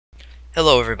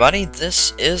Hello everybody,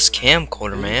 this is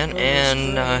Camcorder Man,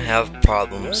 and I have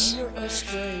problems.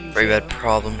 Very bad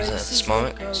problems at this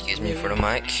moment. Excuse me for the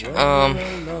mic.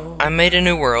 I made a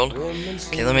new world.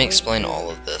 Okay, let me explain all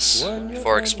of this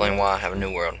before I explain why I have a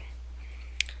new world.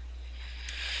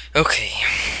 Okay,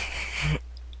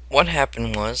 what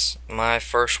happened was, my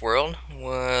first world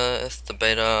with the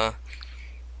beta,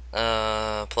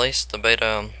 the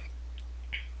beta,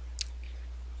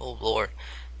 oh lord,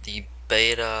 the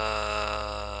beta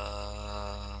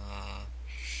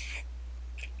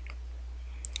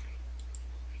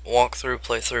walkthrough,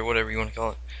 playthrough, whatever you want to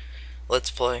call it.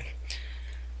 Let's play.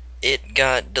 It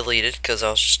got deleted because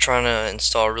I was just trying to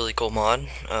install a really cool mod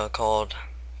called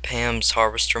Pam's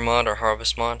Harvester mod or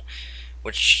Harvest mod,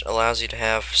 which allows you to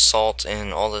have salt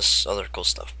and all this other cool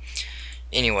stuff.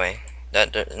 Anyway,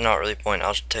 that's not really the point.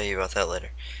 I'll tell you about that later.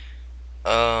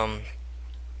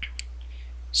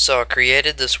 So I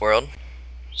created this world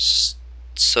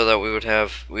so that we would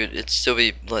have it'd still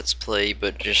be Let's Play,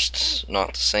 but just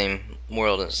not the same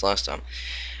world as last time.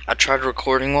 I tried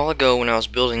recording a while ago when I was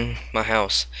building my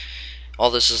house.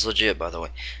 All this is legit, by the way,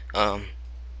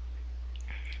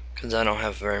 because I don't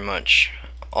have very much.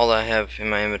 All I have in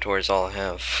my inventory is all I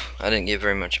have. I didn't get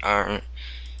very much iron,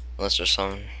 unless there's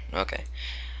some. Okay,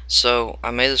 so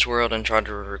I made this world and tried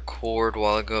to record a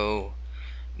while ago,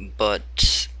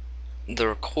 but the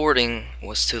recording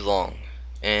was too long,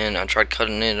 and I tried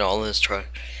cutting it, all this, tried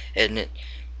editing it,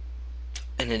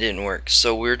 and it didn't work.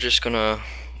 So we're just gonna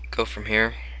go from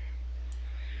here,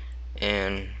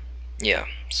 and yeah,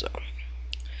 so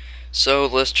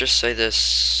let's just say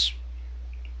this.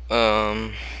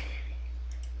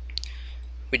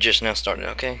 We just now started,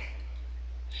 okay?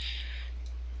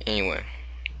 Anyway,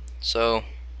 so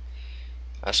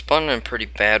I spawned in a pretty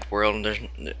bad world.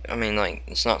 I mean, like,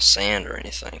 it's not sand or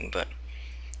anything, but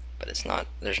there's not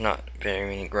very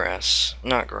many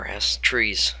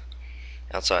trees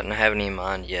outside, and I haven't even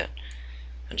mined yet.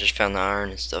 I just found the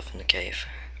iron and stuff in the cave.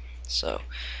 So,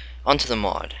 onto the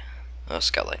mod.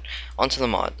 Skylight. Onto the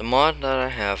mod. The mod that I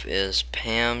have is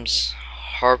Pam's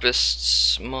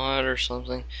Harvests mod or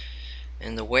something.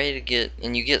 And the way to get,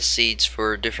 and you get seeds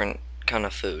for different kind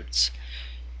of foods.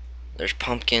 There's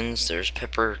pumpkins, there's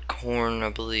peppercorn, I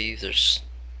believe, there's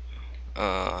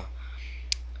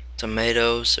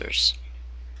tomatoes,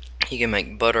 you can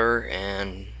make butter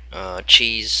and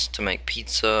cheese to make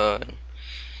pizza, and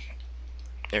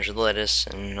there's lettuce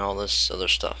and all this other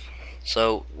stuff.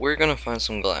 So we're gonna find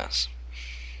some glass.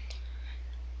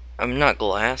 I'm not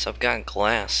glass, I've got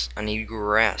glass. I need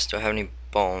grass. Do I have any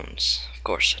bones? Of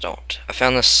course I don't. I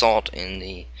found this salt in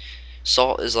the...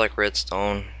 Salt is like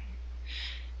redstone.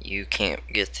 You can't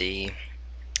get the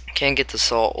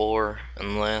salt ore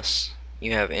unless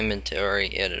you have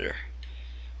inventory editor.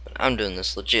 But I'm doing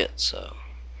this legit, so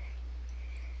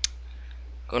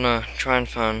gonna try and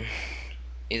find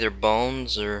either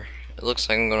bones, or it looks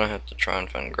like I'm gonna have to try and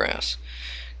find grass,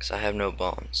 because I have no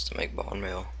bones to make bone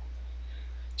meal.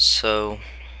 So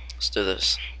let's do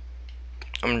this.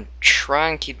 I'm gonna try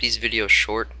and keep these videos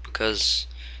short, because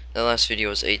the last video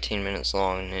was 18 minutes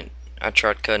long, and I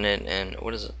tried cutting it, and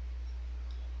what is it?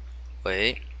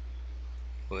 Wait.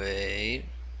 Is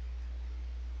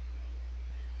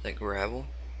that gravel?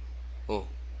 Oh.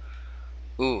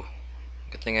 Ooh.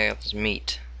 Good thing I got this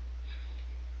meat.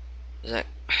 Is that...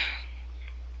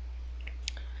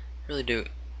 really do...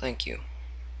 Thank you.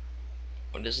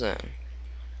 What is that?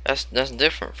 That's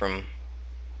different from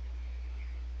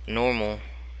normal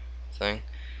thing.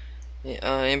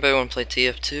 Yeah, anybody want to play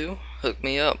TF2? Hook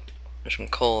me up. There's some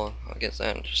coal. I'll get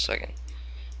that in just a second.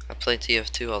 I play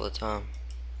TF2 all the time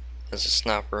as a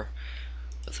sniper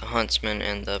with the huntsman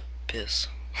and the piss.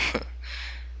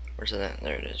 Where's it at?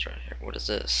 There it is, right here. What is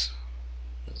this?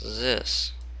 What is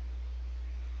this?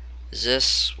 Is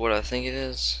this what I think it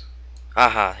is?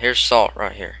 Aha, here's salt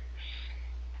right here.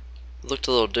 It looked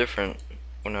a little different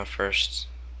when I first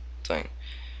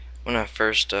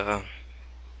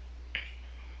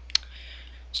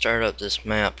started up this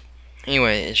map.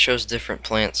 Anyway, it shows different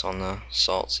plants on the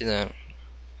salt. See that?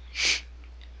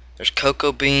 There's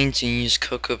cocoa beans. You can use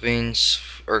cocoa beans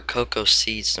or cocoa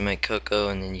seeds to make cocoa,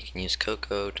 and then you can use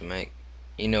cocoa to make...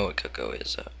 You know what cocoa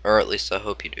is, or at least I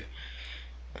hope you do.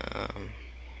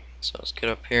 So let's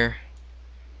get up here.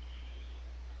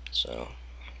 So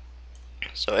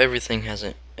everything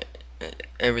hasn't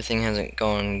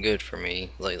gone good for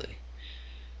me lately.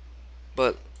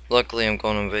 But luckily I'm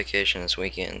going on vacation this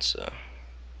weekend, so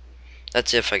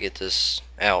that's if I get this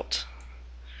out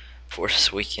for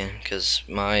this weekend, because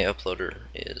my uploader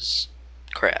is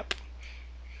crap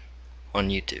on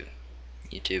YouTube.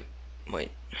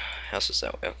 Wait, how's this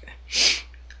that way? Okay.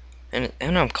 And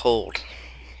I'm cold.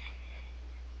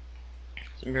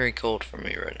 It's very cold for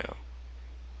me right now.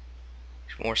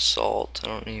 There's more salt. I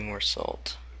don't need more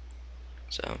salt.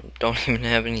 So I don't even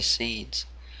have any seeds.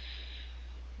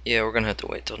 Yeah, we're gonna have to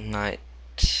wait till night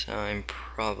time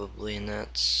probably, and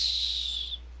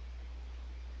that's...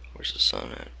 Where's the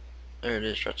sun at? There it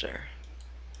is right there.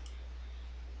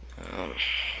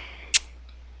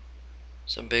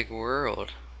 It's a big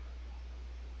world.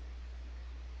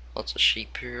 Lots of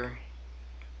sheep here.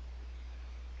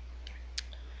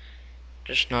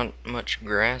 Just not much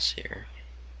grass here.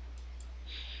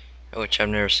 Which I've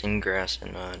never seen grass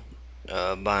in a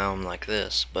biome like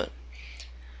this, but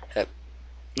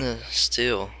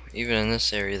still, even in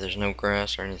this area, there's no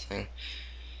grass or anything.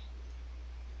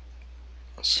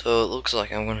 So it looks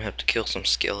like I'm gonna have to kill some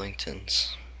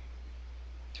skeletons.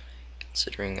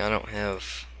 Considering I don't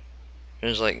have...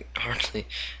 There's like hardly...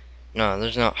 No,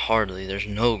 there's not hardly. There's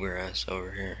no grass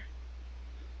over here.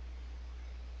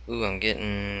 Ooh, I'm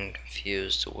getting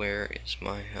confused. Where is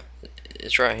my house?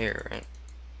 It's right here, right?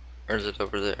 Or is it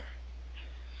over there?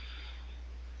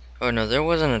 Oh no, there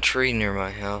wasn't a tree near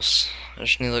my house. I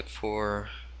just need to look for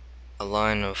a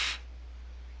line of...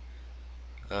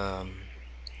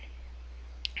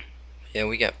 Yeah,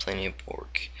 we got plenty of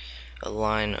pork. A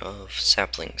line of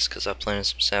saplings, because I planted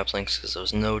some saplings because there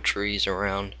was no trees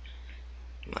around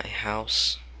my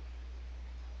house.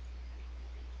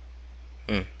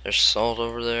 There's salt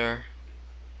over there.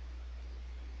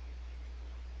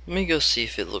 Let me go see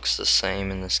if it looks the same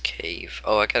in this cave.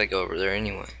 Oh, I gotta go over there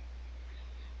anyway,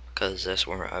 because that's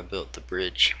where I built the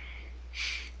bridge.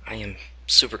 I am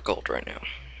super cold right now.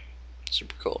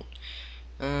 Super cold.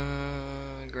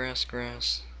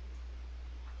 Grass.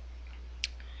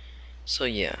 So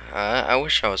yeah, I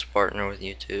wish I was partnered with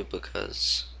YouTube,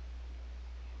 because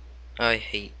I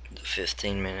hate the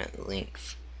 15-minute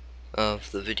length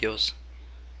of the videos.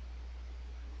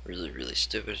 Really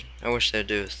stupid. I wish they'd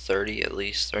do 30, at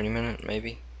least 30-minute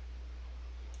maybe.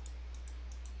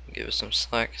 Give us some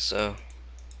slack. So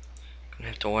I'm gonna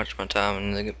have to watch my time,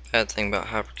 and the bad thing about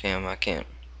Hypercam, I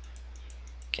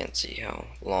can't see how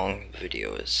long the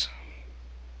video is.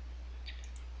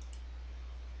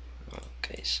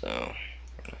 Okay, so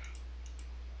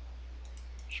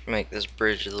just make this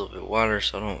bridge a little bit wider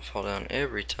so I don't fall down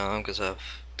every time, because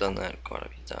I've done that quite a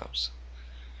few times.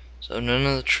 So none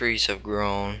of the trees have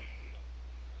grown.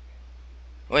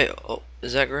 Wait, oh,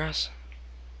 is that grass?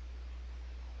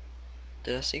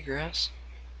 Did I see grass?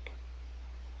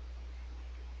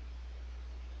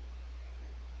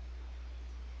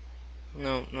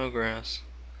 No, no grass.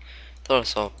 Thought I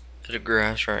saw a bit of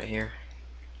grass right here.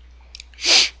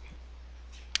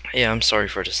 Yeah, I'm sorry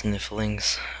for the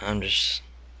snifflings. I'm just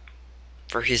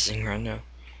freezing right now.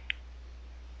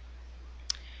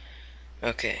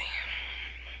 Okay.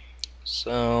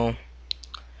 So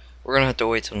we're gonna have to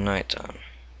wait till nighttime,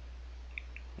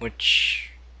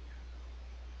 which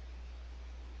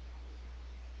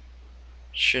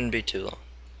shouldn't be too long.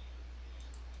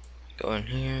 Go in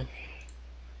here.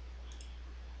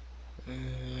 We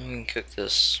can cook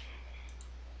this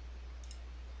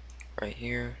right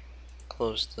here.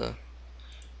 Close the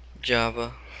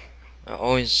Java.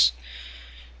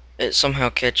 It somehow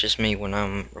catches me when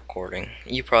I'm recording.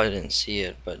 You probably didn't see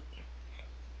it, but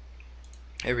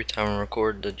every time I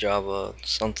record the Java,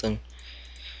 something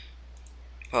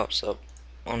pops up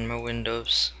on my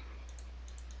windows.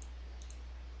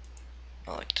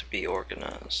 I like to be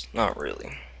organized. Not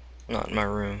really. Not in my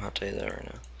room, I'll tell you that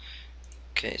right now.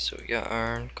 Okay, so we got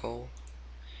iron, coal.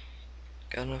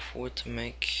 Got enough wood to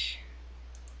make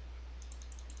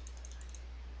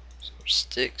some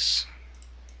sticks.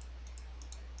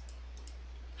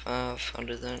 5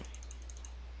 under that.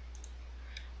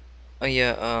 Oh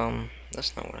yeah,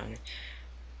 that's not what I need.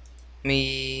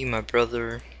 Me, my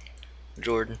brother,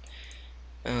 Jordan,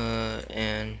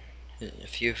 and a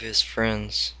few of his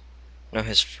friends. No,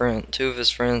 two of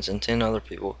his friends and 10 other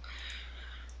people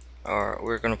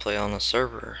we're gonna play on a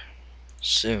server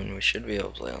soon. We should be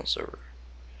able to play on a server.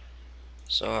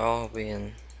 So I'll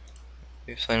be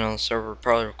playing on the server,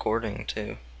 probably recording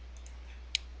too.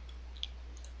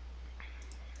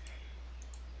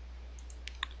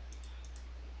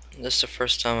 This is the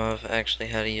first time I've actually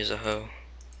had to use a hoe.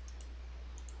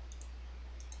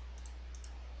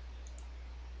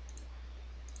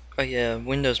 Oh yeah,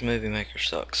 Windows Movie Maker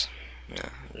sucks. Yeah,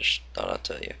 I just thought I'd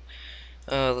tell you.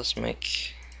 Let's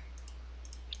make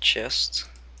a chest.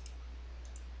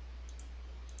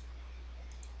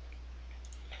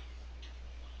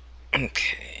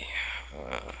 Okay.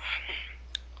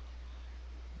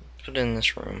 Put it in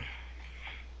this room.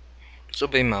 This will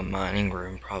be my mining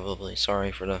room, probably.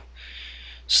 Sorry for the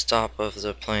stop of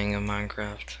the playing of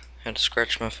Minecraft. Had to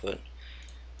scratch my foot.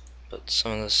 Put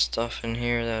some of the stuff in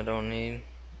here that I don't need.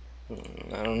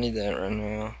 I don't need that right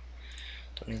now.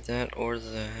 Don't need that or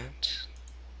that.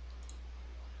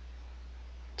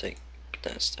 Put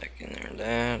that stack in there.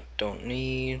 That don't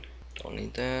need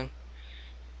that.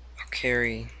 I'll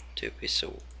carry 2 pieces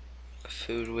of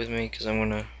food with me because I'm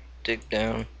gonna dig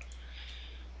down.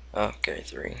 I'll carry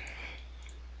 3.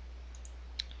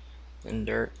 And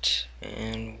dirt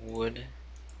and wood.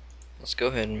 Let's go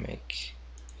ahead and make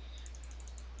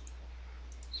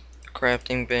a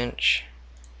crafting bench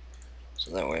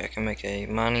so that way I can make a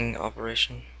mining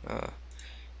operation.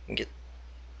 And get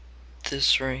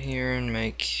this right here and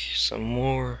make some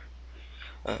more.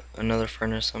 Another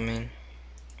furnace, I mean.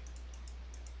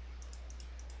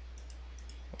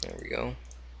 There we go.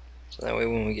 So that way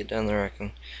when we get down there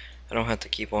I don't have to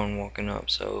keep on walking up.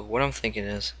 So what I'm thinking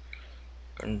is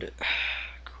gonna do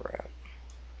crap.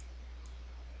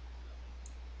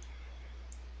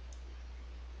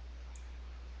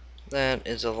 That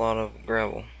is a lot of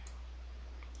gravel.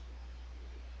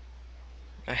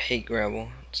 I hate gravel.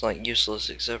 It's like useless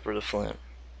except for the flint.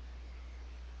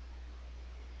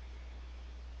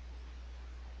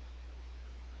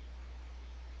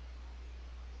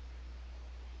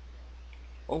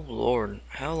 Oh Lord,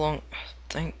 how long?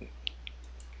 Thank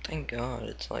God.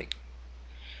 It's like,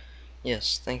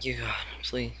 yes, thank you God,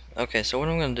 please. Okay, so what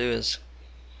I'm gonna do is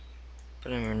put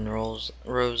them in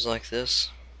rows like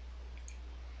this.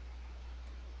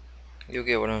 You'll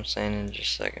get what I'm saying in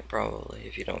just a second, probably,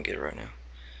 if you don't get it right now.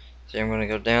 So I'm gonna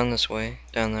go down this way,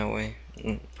 down that way,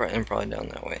 and probably down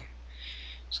that way.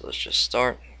 So let's just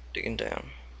start digging down.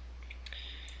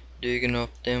 Digging up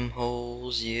them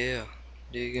holes, yeah.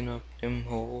 Digging up them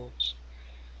holes.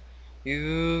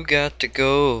 You got to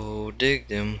go dig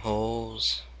them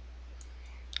holes.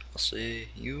 I say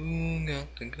you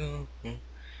got to go.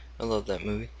 I love that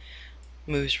movie.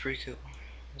 The movie's pretty cool.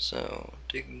 So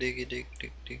dig, dig, dig,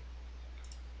 dig, dig.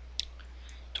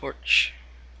 Torch.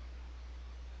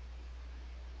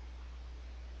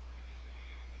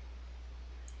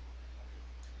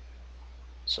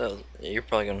 So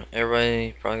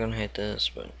everybody probably gonna hate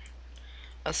this, but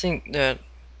I think that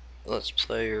Let's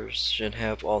Players should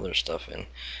have all their stuff in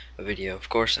a video. Of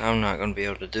course, I'm not gonna be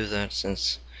able to do that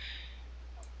since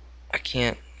I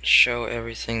can't show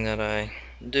everything that I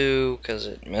do because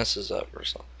it messes up or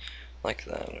something like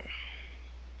that.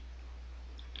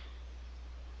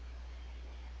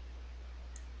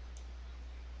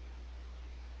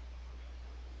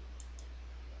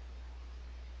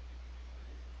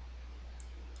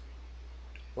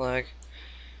 Lag.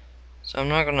 So I'm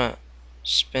not gonna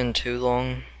spend too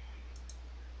long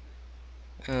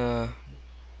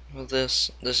with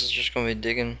this. This is just gonna be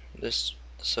digging this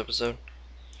episode.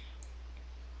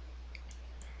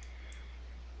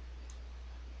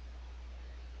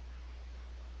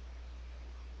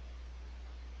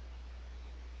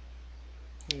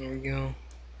 There we go.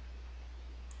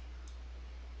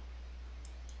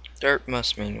 Dirt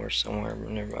must mean we're somewhere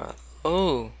nearby.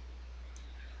 Oh,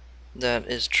 that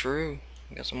is true.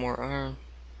 Got some more iron.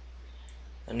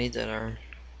 I need that iron.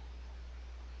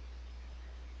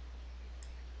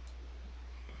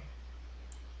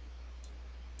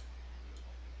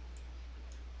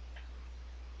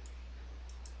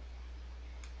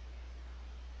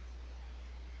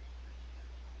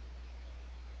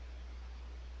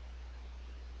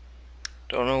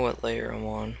 Don't know what layer I'm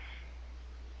on.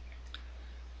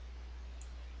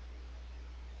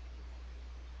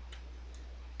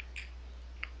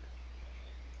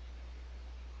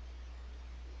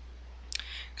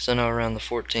 Cause I know around the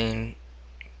 14,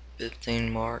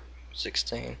 15 mark,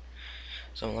 16,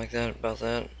 something like that, about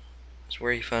that, is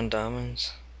where you find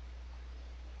diamonds.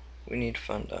 We need to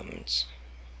find diamonds.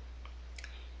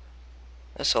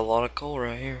 That's a lot of coal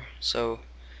right here. So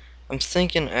I'm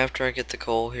thinking after I get the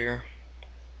coal here.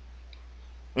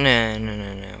 No.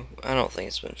 I don't think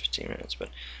it's been 15 minutes, but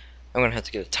I'm gonna have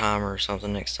to get a timer or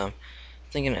something next time.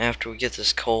 I'm thinking after we get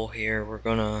this coal here, we're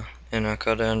gonna, and I'll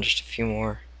cut down just a few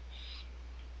more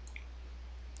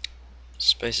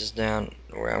spaces down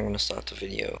where I'm gonna start the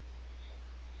video.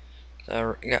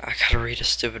 I gotta read a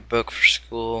stupid book for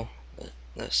school.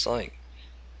 That's like,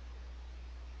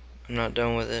 I'm not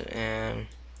done with it, and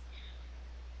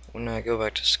when I go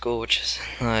back to school, which is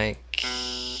like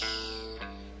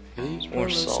more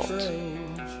salt,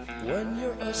 when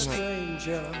you're a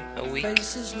stranger, like a week.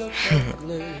 faces look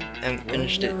ugly. Haven't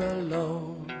finished it.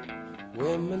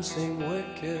 Women seem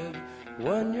wicked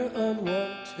when you're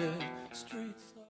unwanted. Streets